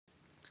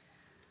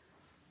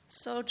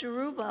So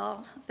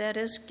Jerubbaal, that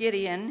is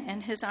Gideon,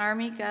 and his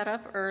army got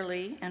up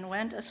early and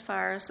went as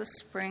far as the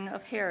spring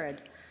of Harod.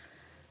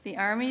 The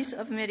armies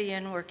of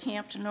Midian were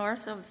camped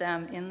north of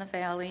them in the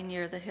valley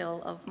near the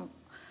hill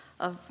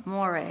of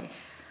Moreh.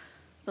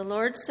 The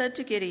Lord said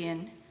to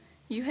Gideon,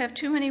 "You have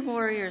too many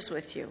warriors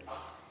with you.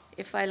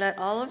 If I let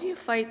all of you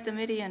fight the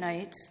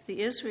Midianites,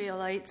 the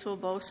Israelites will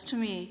boast to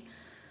me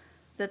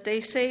that they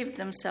saved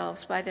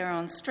themselves by their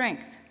own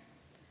strength.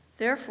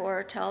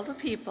 Therefore, tell the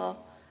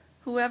people,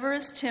 whoever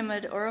is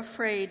timid or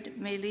afraid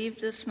may leave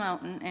this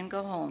mountain and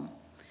go home."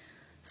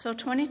 So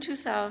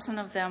 22,000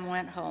 of them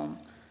went home,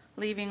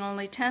 leaving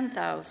only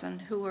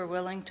 10,000 who were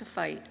willing to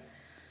fight.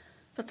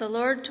 But the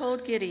Lord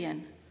told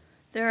Gideon,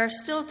 "There are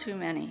still too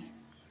many.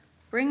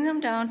 Bring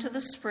them down to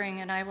the spring,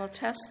 and I will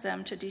test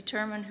them to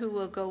determine who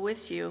will go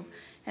with you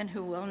and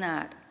who will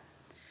not."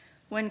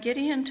 When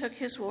Gideon took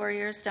his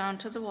warriors down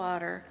to the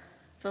water,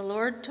 the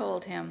Lord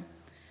told him,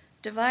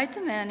 "Divide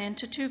the men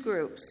into 2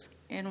 groups.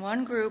 In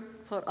one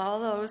group, put all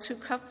those who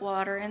cup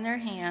water in their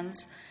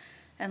hands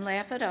and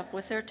lap it up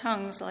with their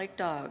tongues like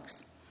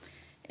dogs.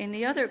 In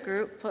the other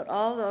group, put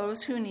all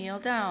those who kneel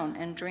down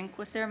and drink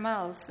with their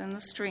mouths in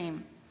the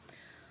stream."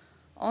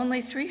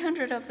 Only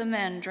 300 of the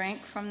men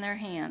drank from their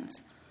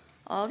hands.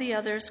 All the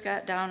others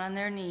got down on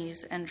their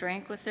knees and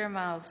drank with their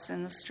mouths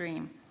in the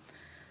stream.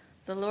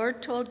 The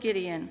Lord told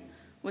Gideon,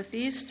 "With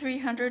these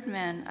 300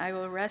 men I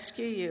will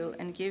rescue you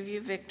and give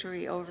you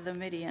victory over the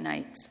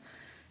Midianites.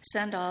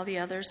 Send all the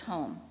others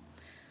home."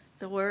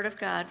 The word of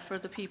God for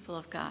the people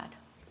of God.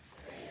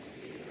 Thanks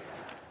be to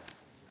God.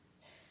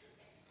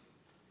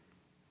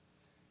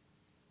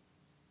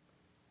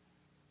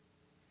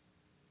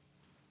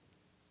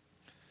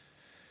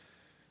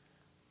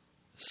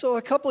 So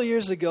a couple of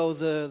years ago,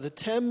 the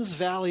Thames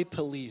Valley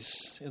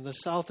Police in the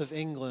south of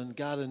England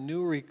got a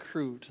new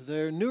recruit.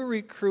 Their new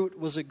recruit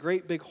was a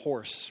great big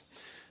horse.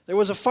 There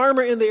was a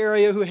farmer in the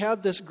area who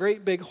had this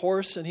great big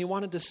horse, and he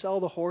wanted to sell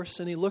the horse,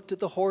 and he looked at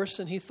the horse,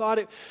 and he thought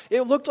it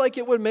looked like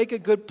it would make a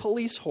good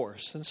police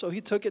horse. And so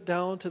he took it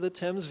down to the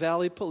Thames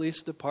Valley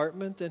Police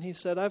Department, and he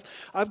said,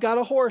 I've got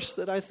a horse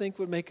that I think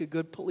would make a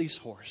good police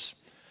horse.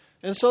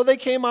 And so they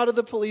came out of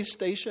the police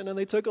station and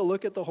they took a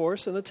look at the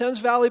horse, and the Thames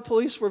Valley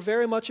Police were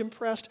very much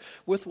impressed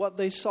with what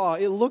they saw.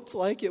 It looked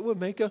like it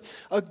would make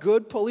a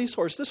good police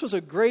horse. This was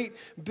a great,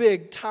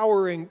 big,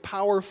 towering,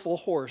 powerful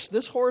horse.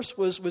 This horse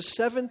was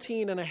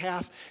 17 and a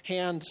half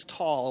hands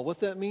tall. What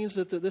that means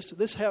is that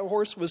this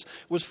horse was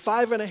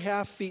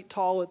 5.5 feet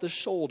tall at the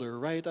shoulder,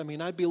 right? I mean,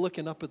 I'd be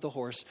looking up at the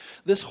horse.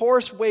 This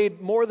horse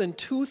weighed more than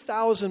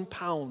 2,000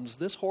 pounds.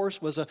 This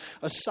horse was a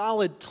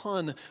solid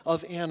ton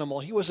of animal.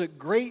 He was a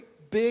great,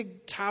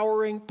 big,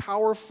 towering,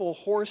 powerful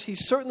horse. He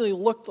certainly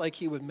looked like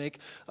he would make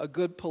a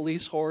good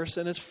police horse.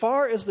 And as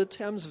far as the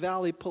Thames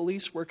Valley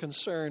Police were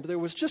concerned, there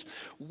was just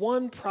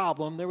one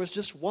problem. There was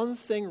just one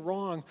thing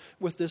wrong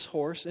with this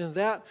horse, and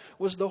that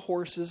was the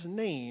horse's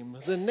name.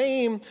 The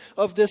name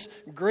of this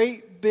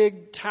great,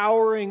 big,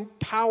 towering,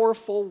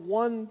 powerful,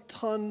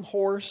 1-ton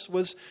horse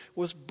was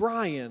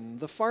Brian.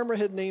 The farmer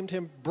had named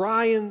him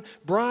Brian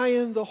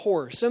the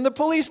horse. And the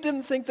police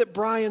didn't think that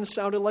Brian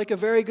sounded like a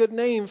very good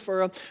name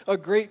for a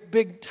great,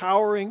 big,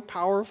 towering,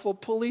 powerful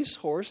police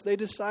horse. They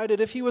decided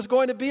if he was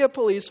going to be a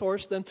police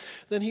horse, then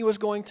he was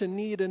going to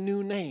need a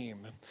new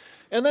name.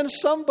 And then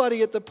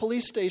somebody at the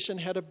police station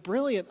had a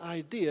brilliant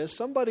idea.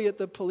 Somebody at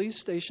the police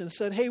station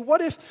said, "Hey,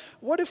 what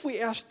if we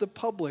asked the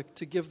public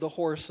to give the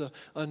horse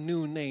a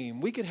new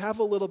name? We could have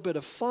a little bit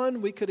of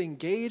fun. We could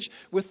engage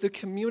with the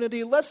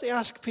community. Let's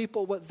ask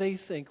people what they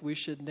think we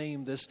should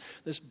name this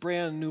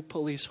brand new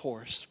police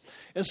horse."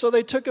 And so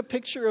they took a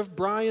picture of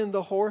Brian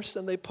the horse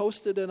and they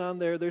posted it on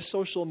their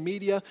social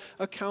media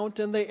account,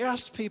 and they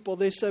asked people,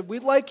 they said,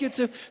 "We'd like you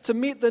to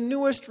meet the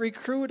newest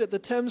recruit at the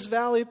Thames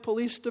Valley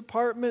Police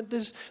Department.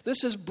 This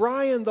is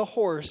Brian the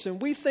horse,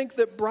 and we think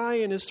that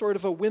Brian is sort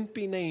of a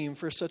wimpy name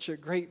for such a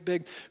great,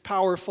 big,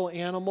 powerful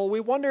animal. We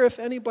wonder if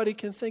anybody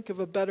can think of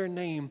a better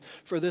name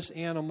for this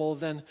animal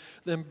than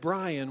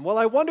Brian." Well,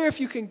 I wonder if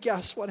you can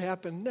guess what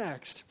happened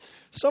next.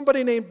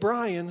 Somebody named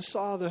Brian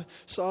saw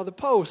the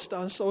post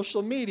on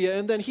social media,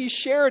 and then he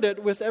shared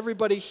it with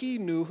everybody he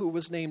knew who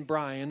was named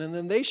Brian, and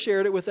then they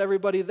shared it with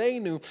everybody they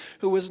knew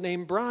who was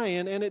named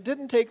Brian, and it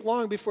didn't take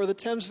long before the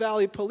Thames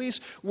Valley Police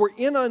were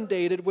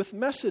inundated with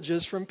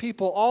messages from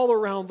people all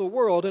around the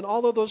world, and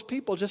all of those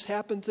people just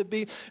happened to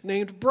be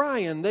named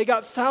Brian. They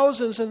got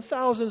thousands and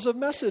thousands of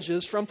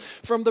messages from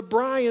the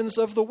Brians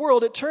of the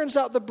world. It turns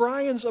out the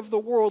Brians of the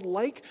world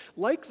like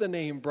the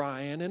name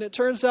Brian, and it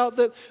turns out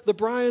that the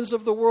Brians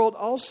of the world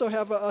also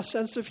have a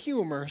sense of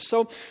humor.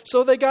 So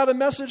they got a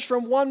message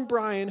from one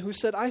Brian who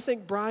said, "I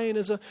think Brian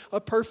is a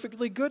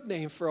perfectly good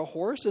name for a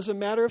horse. As a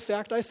matter of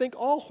fact, I think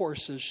all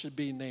horses should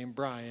be named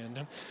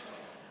Brian."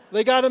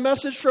 They got a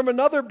message from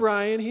another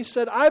Brian. He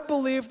said, I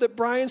believe that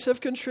Brians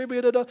have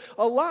contributed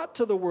a lot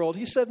to the world.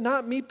 He said,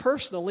 not me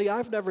personally.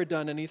 I've never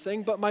done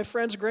anything, but my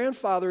friend's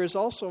grandfather is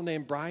also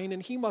named Brian,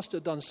 and he must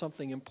have done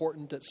something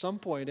important at some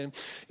point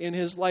in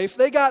his life.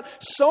 They got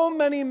so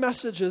many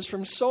messages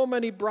from so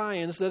many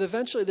Brians that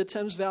eventually the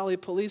Thames Valley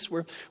Police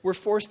were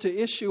forced to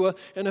issue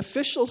an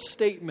official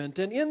statement.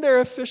 And in their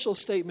official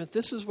statement,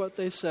 this is what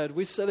they said.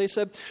 They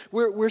said,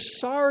 we're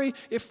sorry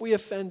if we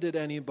offended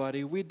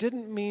anybody. We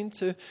didn't mean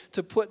to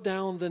put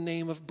down the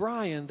name of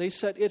Brian. They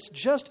said it's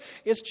just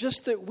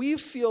that we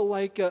feel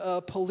like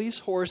a police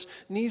horse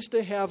needs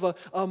to have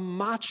a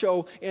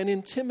macho and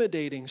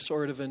intimidating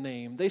sort of a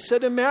name. They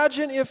said,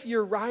 imagine if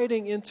you're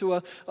riding into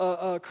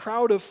a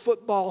crowd of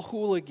football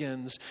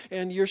hooligans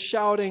and you're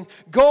shouting,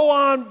 "Go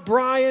on,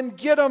 Brian,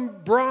 get him,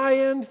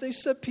 Brian." They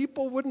said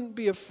people wouldn't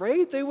be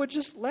afraid. They would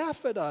just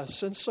laugh at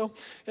us. And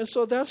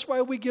so that's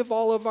why we give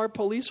all of our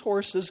police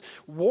horses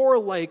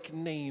warlike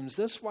names.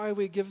 That's why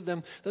we give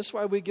them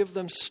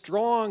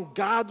strong,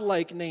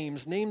 godlike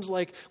names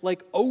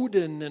like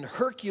Odin and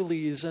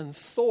Hercules and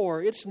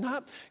Thor. It's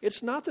not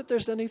that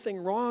there's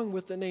anything wrong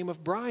with the name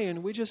of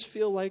Brian. We just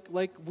feel like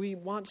we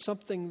want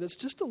something that's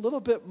just a little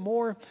bit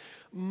more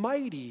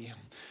mighty.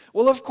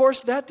 Well, of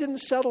course, that didn't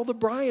settle the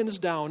Brians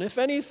down. If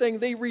anything,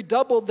 they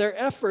redoubled their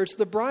efforts.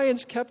 The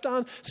Brians kept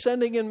on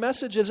sending in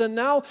messages, and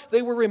now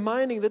they were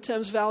reminding the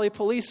Thames Valley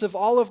Police of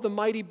all of the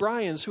mighty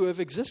Brians who have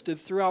existed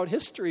throughout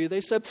history.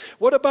 They said,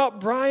 what about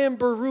Brian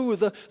Boru,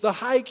 the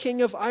High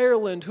King of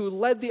Ireland, who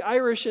led the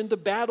Irish into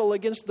battle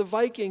against the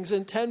Vikings in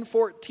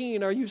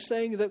 1014? Are you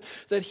saying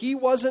that he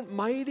wasn't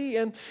mighty?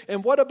 And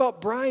what about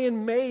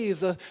Brian May,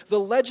 the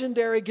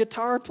legendary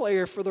guitar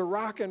player for the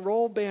rock and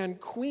roll band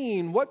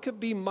Queen? What could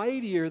be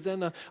mightier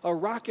than a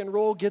rock and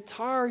roll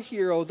guitar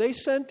hero? They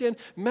sent in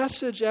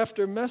message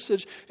after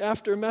message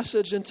after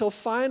message until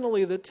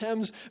finally the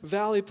Thames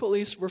Valley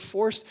Police were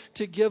forced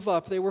to give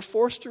up. They were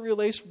forced to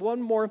release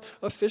one more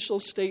official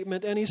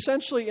statement, and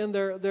essentially in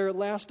their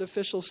last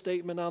official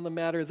statement on the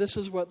matter, this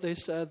is what they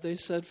said. They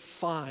said,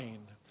 fine.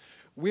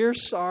 We're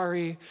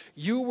sorry.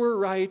 You were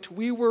right.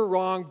 We were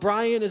wrong.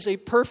 Brian is a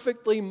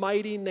perfectly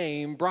mighty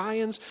name.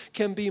 Brians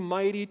can be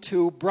mighty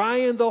too.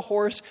 Brian the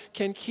horse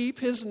can keep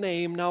his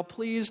name. Now,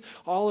 please,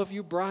 all of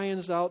you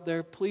Brians out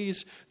there,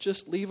 please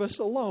just leave us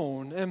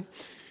alone.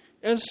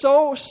 And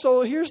so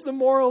here's the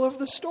moral of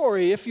the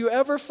story. If you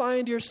ever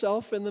find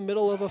yourself in the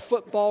middle of a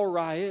football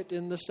riot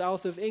in the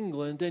south of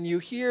England and you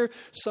hear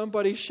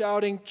somebody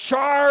shouting,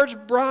 "Charge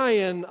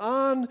Brian,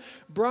 on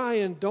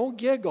Brian," don't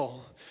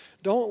giggle.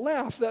 Don't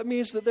laugh. That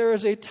means that there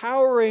is a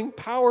towering,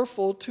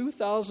 powerful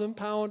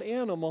 2,000-pound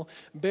animal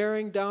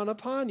bearing down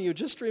upon you.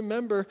 Just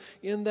remember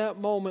in that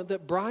moment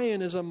that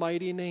Brian is a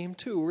mighty name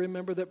too.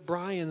 Remember that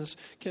Brians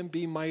can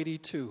be mighty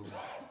too.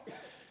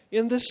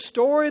 In this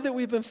story that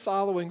we've been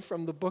following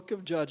from the book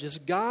of Judges,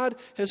 God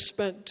has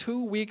spent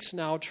 2 weeks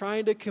now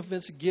trying to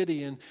convince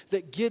Gideon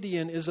that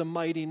Gideon is a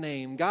mighty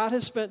name. God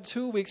has spent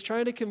 2 weeks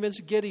trying to convince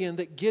Gideon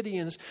that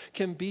Gideons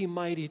can be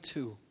mighty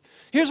too.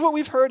 Here's what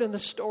we've heard in the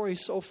story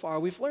so far.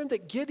 We've learned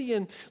that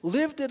Gideon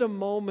lived at a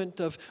moment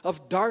of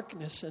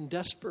darkness and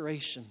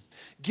desperation.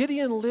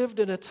 Gideon lived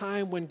in a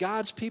time when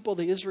God's people,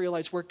 the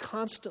Israelites, were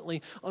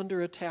constantly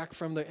under attack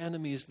from their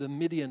enemies, the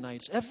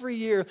Midianites. Every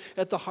year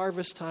at the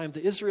harvest time,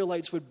 the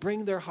Israelites would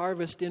bring their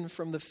harvest in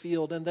from the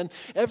field. And then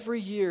every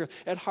year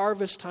at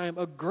harvest time,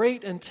 a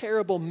great and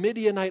terrible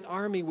Midianite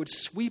army would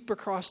sweep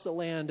across the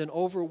land and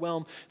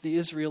overwhelm the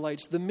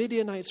Israelites. The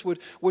Midianites would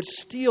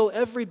steal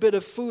every bit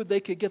of food they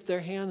could get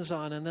their hands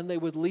on, and then they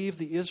would leave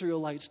the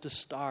Israelites to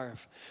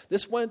starve.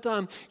 This went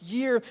on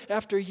year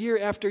after year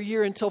after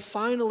year until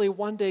finally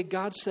one day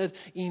God said,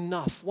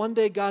 enough. One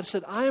day God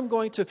said, I am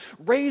going to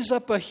raise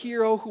up a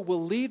hero who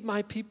will lead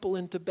my people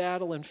into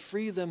battle and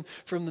free them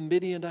from the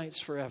Midianites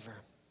forever.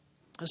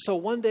 And so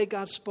one day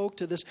God spoke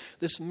to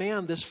this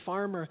man, this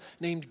farmer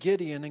named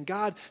Gideon. And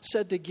God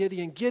said to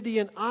Gideon,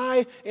 Gideon,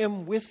 I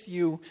am with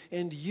you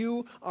and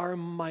you are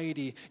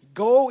mighty.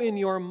 Go in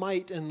your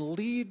might and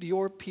lead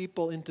your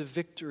people into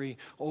victory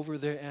over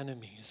their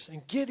enemies.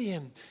 And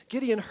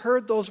Gideon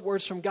heard those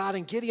words from God,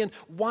 and Gideon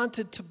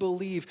wanted to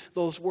believe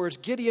those words.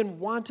 Gideon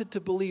wanted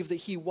to believe that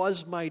he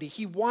was mighty.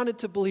 He wanted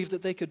to believe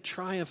that they could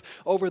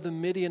triumph over the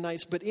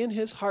Midianites. But in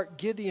his heart,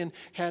 Gideon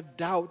had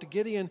doubt.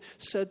 Gideon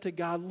said to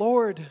God,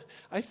 Lord,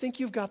 I think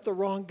you've got the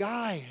wrong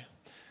guy.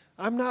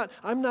 I'm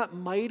not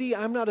mighty.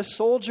 I'm not a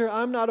soldier.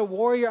 I'm not a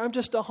warrior. I'm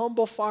just a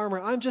humble farmer.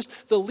 I'm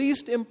just the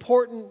least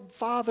important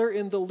father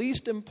in the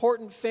least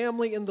important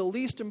family in the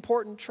least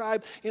important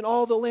tribe in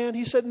all the land.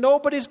 He said,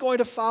 nobody's going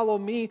to follow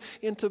me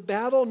into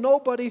battle.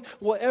 Nobody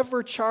will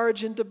ever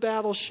charge into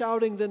battle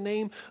shouting the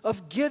name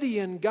of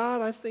Gideon. God,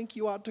 I think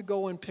you ought to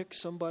go and pick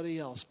somebody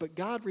else. But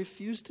God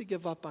refused to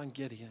give up on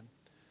Gideon.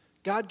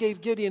 God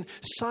gave Gideon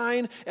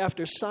sign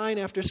after sign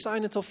after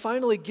sign until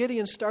finally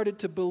Gideon started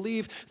to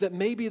believe that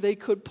maybe they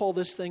could pull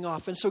this thing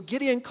off. And so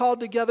Gideon called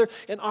together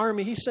an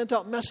army. He sent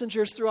out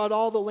messengers throughout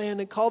all the land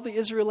and called the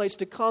Israelites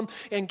to come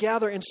and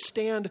gather and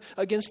stand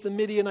against the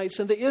Midianites.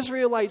 And the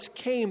Israelites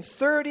came.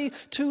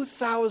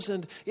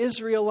 32,000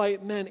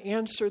 Israelite men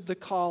answered the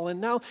call. And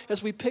now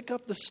as we pick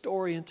up the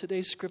story in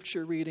today's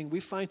scripture reading, we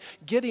find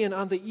Gideon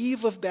on the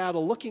eve of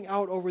battle looking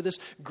out over this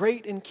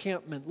great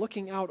encampment,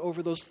 looking out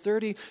over those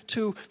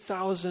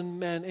 32,000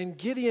 men. And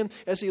Gideon,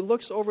 as he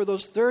looks over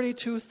those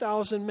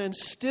 32,000 men,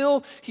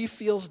 still he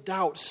feels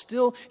doubt.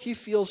 Still he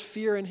feels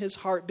fear in his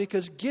heart,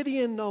 because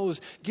Gideon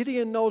knows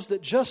that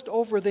just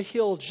over the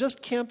hill,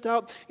 just camped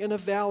out in a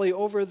valley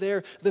over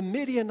there, the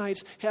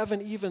Midianites have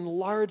an even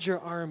larger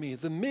army.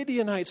 The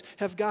Midianites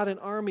have got an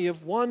army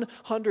of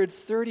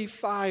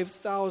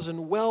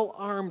 135,000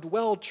 well-armed,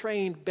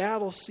 well-trained,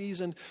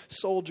 battle-seasoned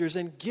soldiers.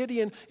 And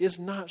Gideon is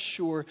not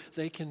sure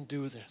they can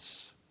do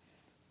this.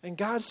 And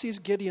God sees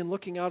Gideon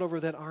looking out over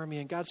that army,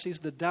 and God sees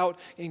the doubt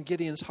in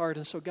Gideon's heart.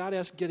 And so God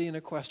asks Gideon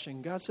a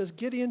question. God says,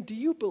 Gideon, do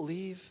you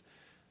believe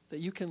that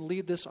you can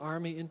lead this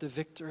army into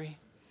victory?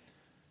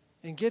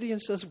 And Gideon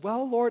says,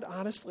 well, Lord,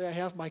 honestly, I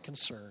have my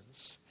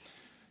concerns.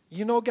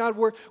 You know, God,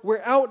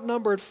 we're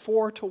outnumbered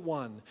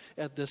 4-1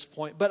 at this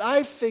point. But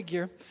I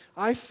figure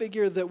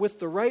that with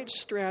the right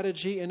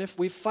strategy, and if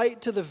we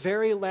fight to the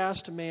very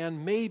last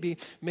man, maybe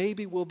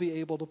we'll be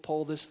able to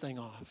pull this thing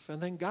off.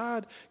 And then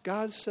God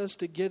says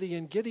to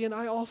Gideon,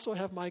 I also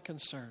have my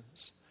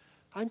concerns.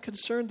 I'm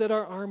concerned that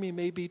our army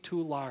may be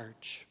too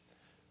large.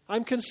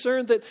 I'm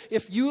concerned that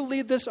if you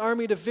lead this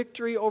army to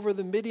victory over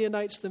the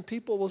Midianites, then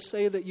people will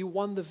say that you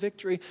won the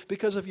victory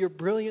because of your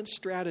brilliant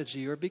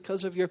strategy or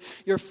because of your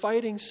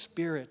fighting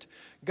spirit.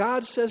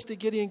 God says to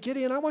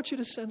Gideon, I want you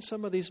to send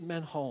some of these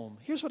men home.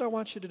 Here's what I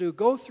want you to do.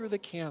 Go through the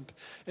camp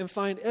and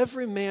find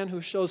every man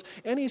who shows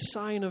any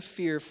sign of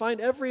fear.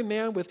 Find every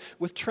man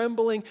with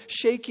trembling,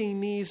 shaking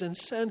knees, and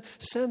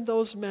send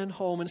those men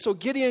home. And so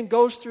Gideon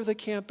goes through the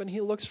camp and he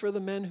looks for the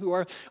men who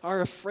are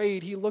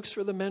afraid. He looks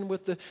for the men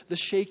with the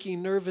shaky,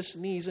 nervous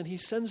knees, and he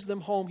sends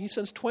them home. He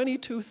sends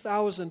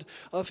 22,000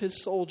 of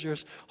his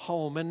soldiers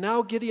home. And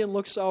now Gideon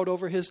looks out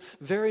over his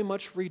very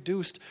much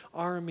reduced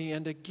army.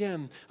 And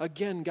again,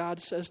 God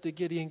says to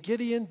Gideon,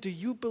 do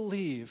you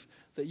believe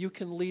that you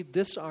can lead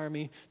this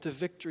army to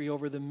victory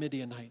over the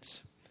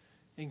Midianites?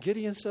 And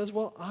Gideon says,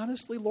 well,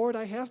 honestly, Lord,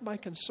 I have my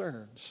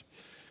concerns.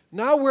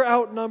 Now we're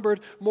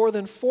outnumbered more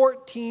than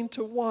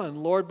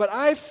 14-1, Lord. But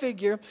I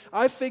figure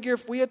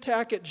if we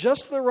attack at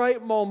just the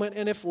right moment,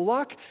 and if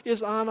luck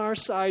is on our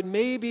side,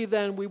 maybe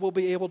then we will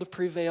be able to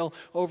prevail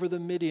over the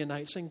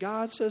Midianites. And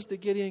God says to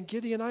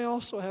Gideon, I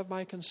also have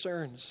my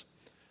concerns.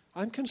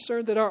 I'm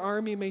concerned that our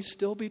army may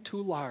still be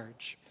too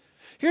large.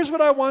 Here's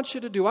what I want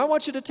you to do. I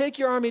want you to take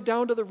your army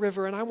down to the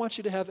river, and I want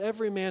you to have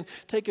every man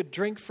take a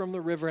drink from the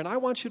river, and I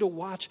want you to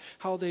watch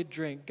how they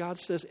drink. God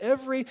says,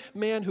 every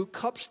man who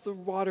cups the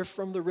water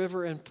from the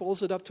river and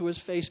pulls it up to his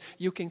face,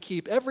 you can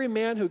keep. Every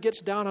man who gets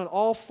down on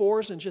all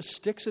fours and just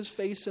sticks his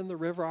face in the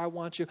river, I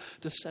want you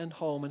to send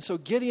home. And so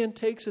Gideon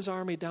takes his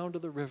army down to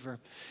the river.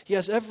 He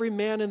has every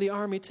man in the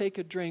army take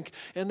a drink,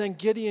 and then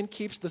Gideon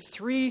keeps the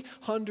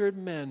 300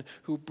 men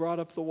who brought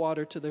up the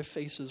water to their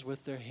faces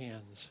with their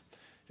hands.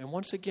 And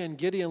once again,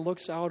 Gideon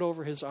looks out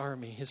over his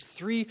army, his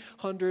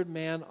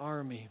 300-man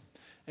army.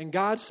 And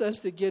God says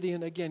to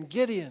Gideon again,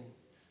 Gideon,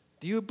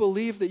 do you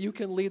believe that you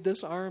can lead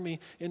this army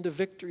into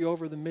victory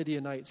over the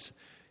Midianites?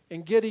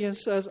 And Gideon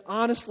says,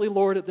 honestly,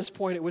 Lord, at this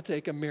point it would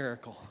take a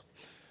miracle.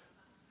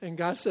 And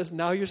God says,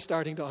 now you're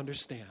starting to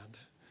understand.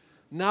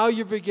 Now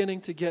you're beginning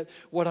to get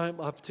what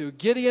I'm up to.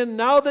 Gideon,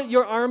 now that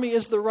your army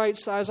is the right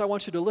size, I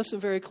want you to listen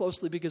very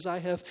closely because I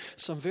have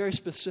some very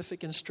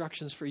specific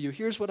instructions for you.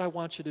 Here's what I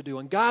want you to do.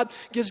 And God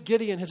gives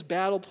Gideon his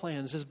battle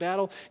plans, his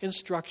battle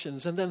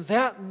instructions. And then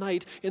that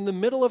night, in the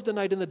middle of the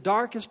night, in the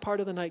darkest part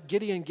of the night,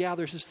 Gideon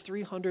gathers his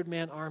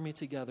 300-man army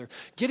together.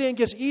 Gideon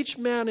gives each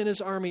man in his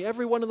army,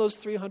 every one of those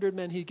 300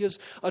 men, he gives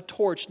a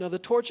torch. Now the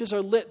torches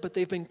are lit, but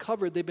they've been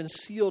covered, they've been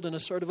sealed in a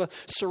sort of a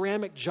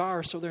ceramic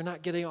jar so they're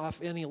not getting off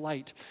any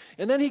light.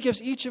 And then he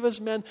gives each of his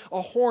men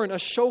a horn, a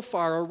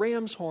shofar, a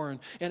ram's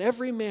horn. And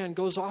every man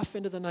goes off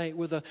into the night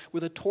with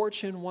a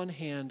torch in one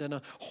hand and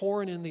a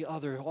horn in the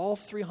other. All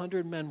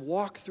 300 men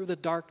walk through the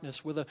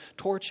darkness with a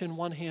torch in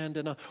one hand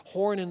and a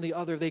horn in the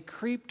other. They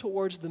creep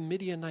towards the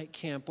Midianite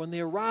camp. When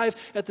they arrive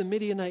at the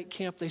Midianite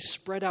camp, they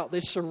spread out. They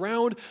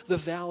surround the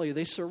valley.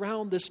 They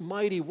surround this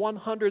mighty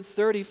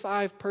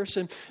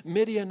 135-person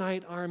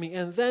Midianite army.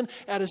 And then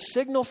at a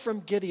signal from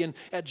Gideon,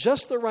 at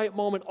just the right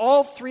moment,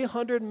 all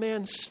 300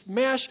 men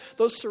smash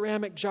those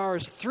ceramic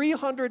jars,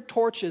 300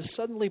 torches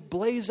suddenly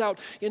blaze out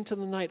into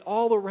the night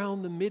all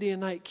around the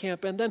Midianite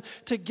camp. And then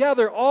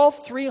together, all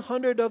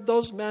 300 of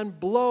those men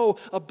blow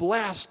a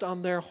blast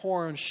on their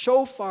horns.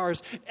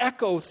 Shofars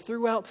echo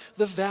throughout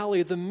the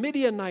valley. The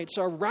Midianites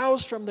are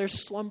roused from their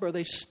slumber.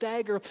 They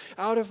stagger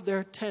out of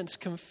their tents,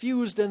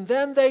 confused. And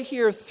then they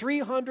hear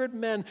 300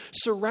 men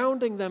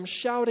surrounding them,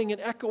 shouting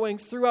and echoing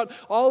throughout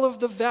all of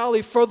the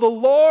valley, "For the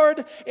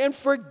Lord and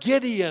for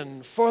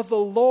Gideon, for the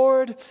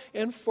Lord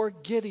and for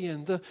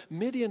Gideon." The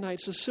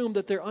Midianites assume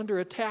that they're under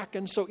attack,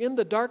 and so in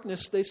the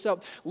darkness they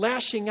start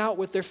lashing out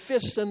with their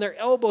fists and their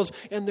elbows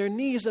and their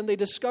knees, and they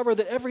discover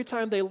that every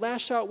time they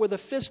lash out with a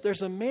fist,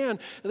 there's a man.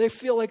 They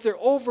feel like they're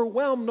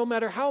overwhelmed. No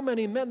matter how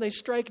many men they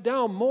strike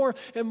down, more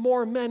and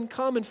more men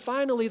come, and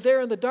finally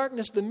there in the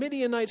darkness, the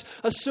Midianites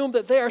assume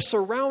that they are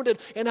surrounded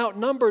and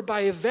outnumbered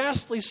by a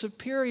vastly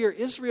superior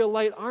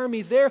Israelite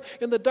army. There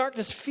in the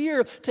darkness,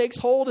 fear takes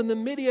hold in the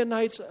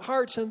Midianites'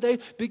 hearts, and they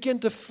begin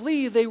to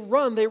flee. They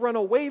run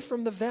away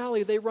from the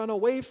valley. They run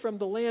away from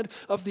the land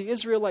of the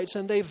Israelites,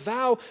 and they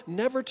vow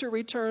never to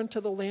return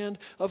to the land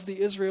of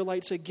the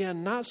Israelites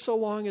again, not so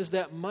long as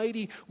that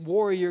mighty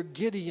warrior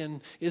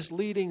Gideon is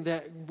leading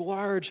that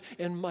large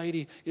and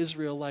mighty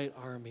Israelite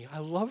army. I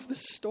love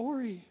this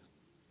story.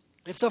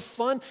 It's a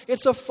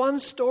fun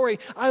story.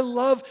 I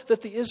love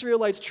that the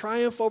Israelites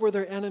triumph over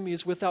their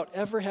enemies without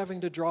ever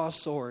having to draw a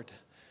sword.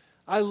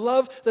 I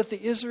love that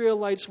the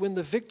Israelites win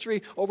the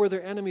victory over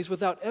their enemies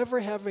without ever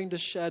having to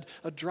shed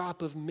a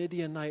drop of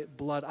Midianite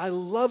blood. I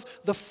love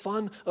the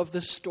fun of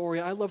this story.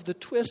 I love the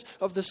twist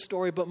of this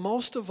story. But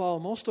most of all,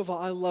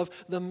 I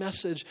love the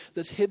message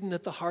that's hidden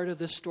at the heart of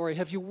this story.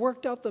 Have you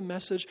worked out the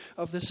message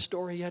of this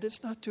story yet?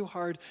 It's not too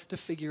hard to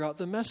figure out.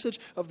 The message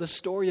of the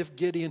story of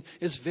Gideon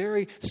is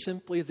very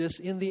simply this: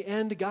 in the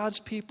end, God's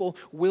people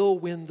will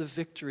win the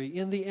victory.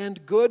 In the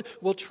end, good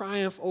will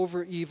triumph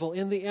over evil.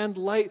 In the end,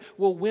 light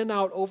will win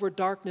out over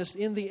darkness.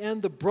 In the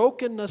end, the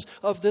brokenness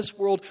of this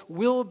world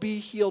will be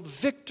healed.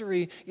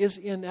 Victory is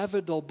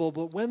inevitable.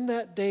 But when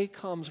that day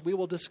comes, we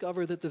will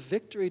discover that the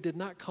victory did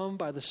not come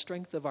by the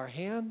strength of our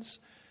hands.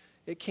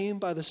 It came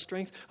by the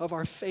strength of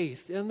our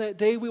faith. In that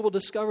day, we will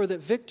discover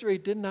that victory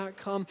did not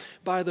come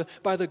by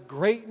the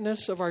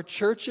greatness of our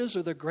churches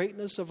or the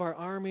greatness of our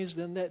armies.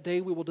 Then that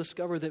day, we will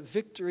discover that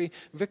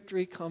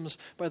victory comes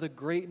by the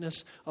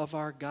greatness of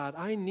our God.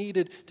 I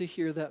needed to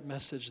hear that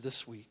message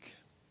this week.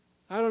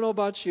 I don't know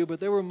about you, but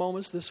there were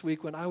moments this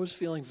week when I was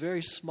feeling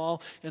very small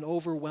and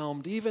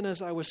overwhelmed. Even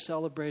as I was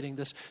celebrating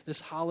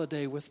this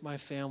holiday with my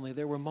family,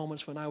 there were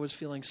moments when I was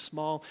feeling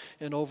small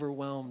and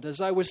overwhelmed. As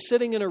I was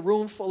sitting in a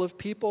room full of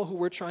people who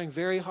were trying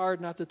very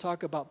hard not to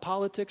talk about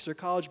politics or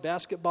college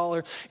basketball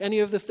or any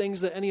of the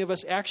things that any of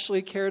us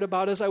actually cared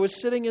about, as I was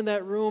sitting in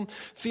that room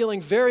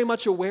feeling very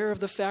much aware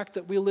of the fact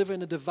that we live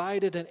in a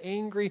divided and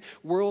angry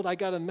world, I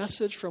got a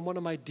message from one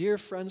of my dear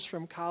friends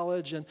from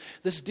college. And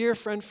this dear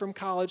friend from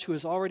college, who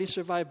has already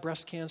survived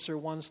breast cancer,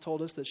 once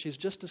told us that she's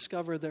just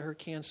discovered that her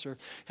cancer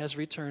has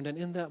returned. And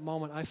in that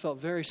moment, I felt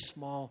very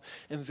small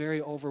and very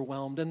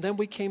overwhelmed. And then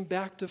we came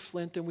back to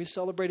Flint and we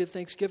celebrated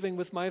Thanksgiving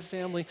with my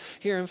family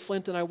here in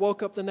Flint. And I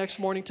woke up the next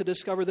morning to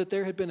discover that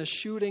there had been a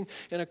shooting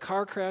and a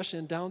car crash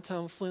in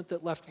downtown Flint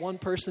that left one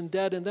person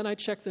dead. And then I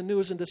checked the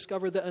news and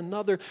discovered that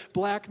another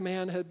black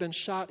man had been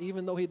shot,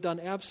 even though he'd done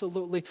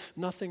absolutely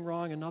nothing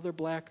wrong. Another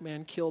black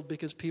man killed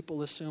because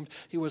people assumed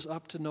he was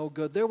up to no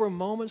good. There were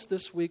moments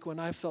this week when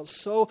I felt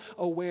so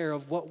aware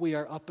of what we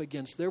are up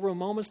against. There were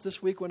moments this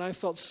week when I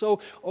felt so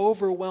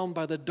overwhelmed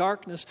by the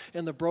darkness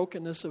and the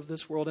brokenness of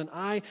this world, and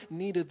I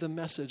needed the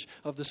message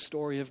of the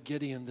story of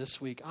Gideon this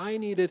week. I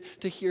needed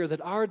to hear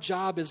that our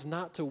job is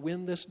not to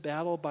win this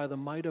battle by the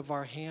might of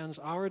our hands.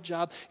 Our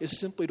job is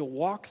simply to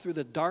walk through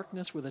the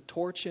darkness with a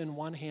torch in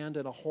one hand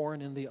and a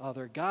horn in the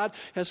other. God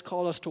has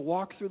called us to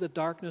walk through the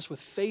darkness with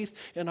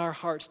faith in our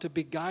hearts, to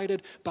be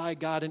guided by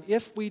God. And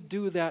if we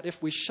do that,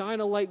 if we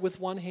shine a light with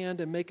one hand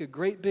and make a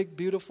great big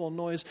beautiful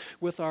noise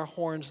with our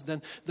horns,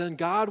 then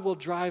God will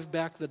drive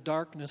back the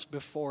darkness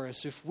before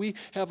us. If we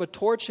have a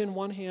torch in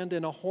one hand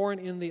and a horn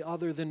in the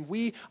other, then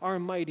we are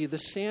mighty. The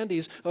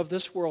Sandys of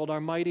this world are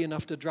mighty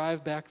enough to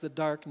drive back the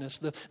darkness.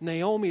 The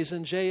Naomis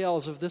and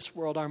Jaels of this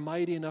world are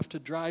mighty enough to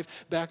drive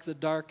back the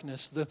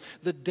darkness.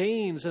 The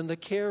Danes and the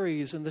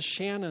Carries and the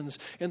Shannons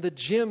and the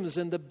Jims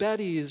and the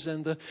Bettys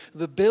and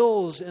the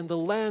Bills and the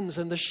Lens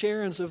and the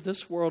Sharons of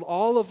this world,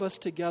 all of us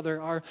together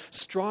are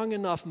strong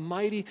enough,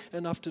 mighty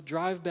enough to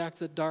drive back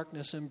the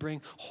darkness and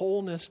bring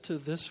wholeness to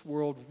this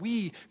world.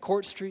 We,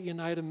 Court Street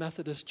United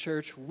Methodist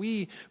Church,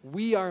 we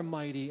are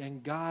mighty,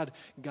 and God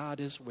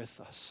is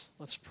with us.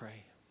 Let's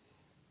pray.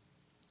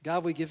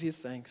 God, we give you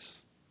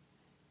thanks.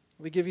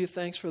 We give you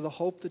thanks for the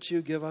hope that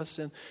you give us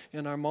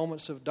in our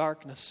moments of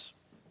darkness.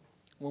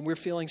 When we're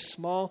feeling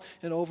small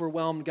and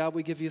overwhelmed, God,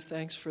 we give you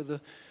thanks for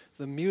the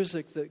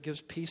music that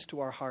gives peace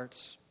to our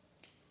hearts.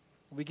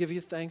 We give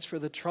you thanks for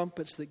the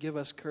trumpets that give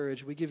us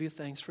courage. We give you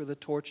thanks for the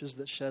torches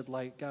that shed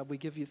light. God, we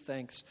give you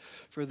thanks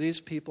for these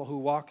people who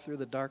walk through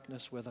the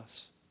darkness with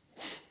us.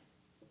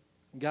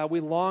 God, we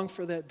long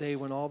for that day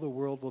when all the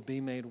world will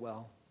be made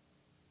well.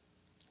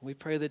 We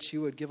pray that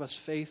you would give us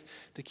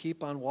faith to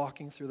keep on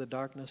walking through the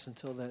darkness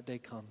until that day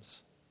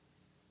comes.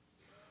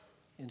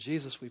 In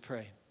Jesus we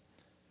pray.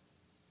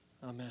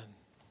 Amen.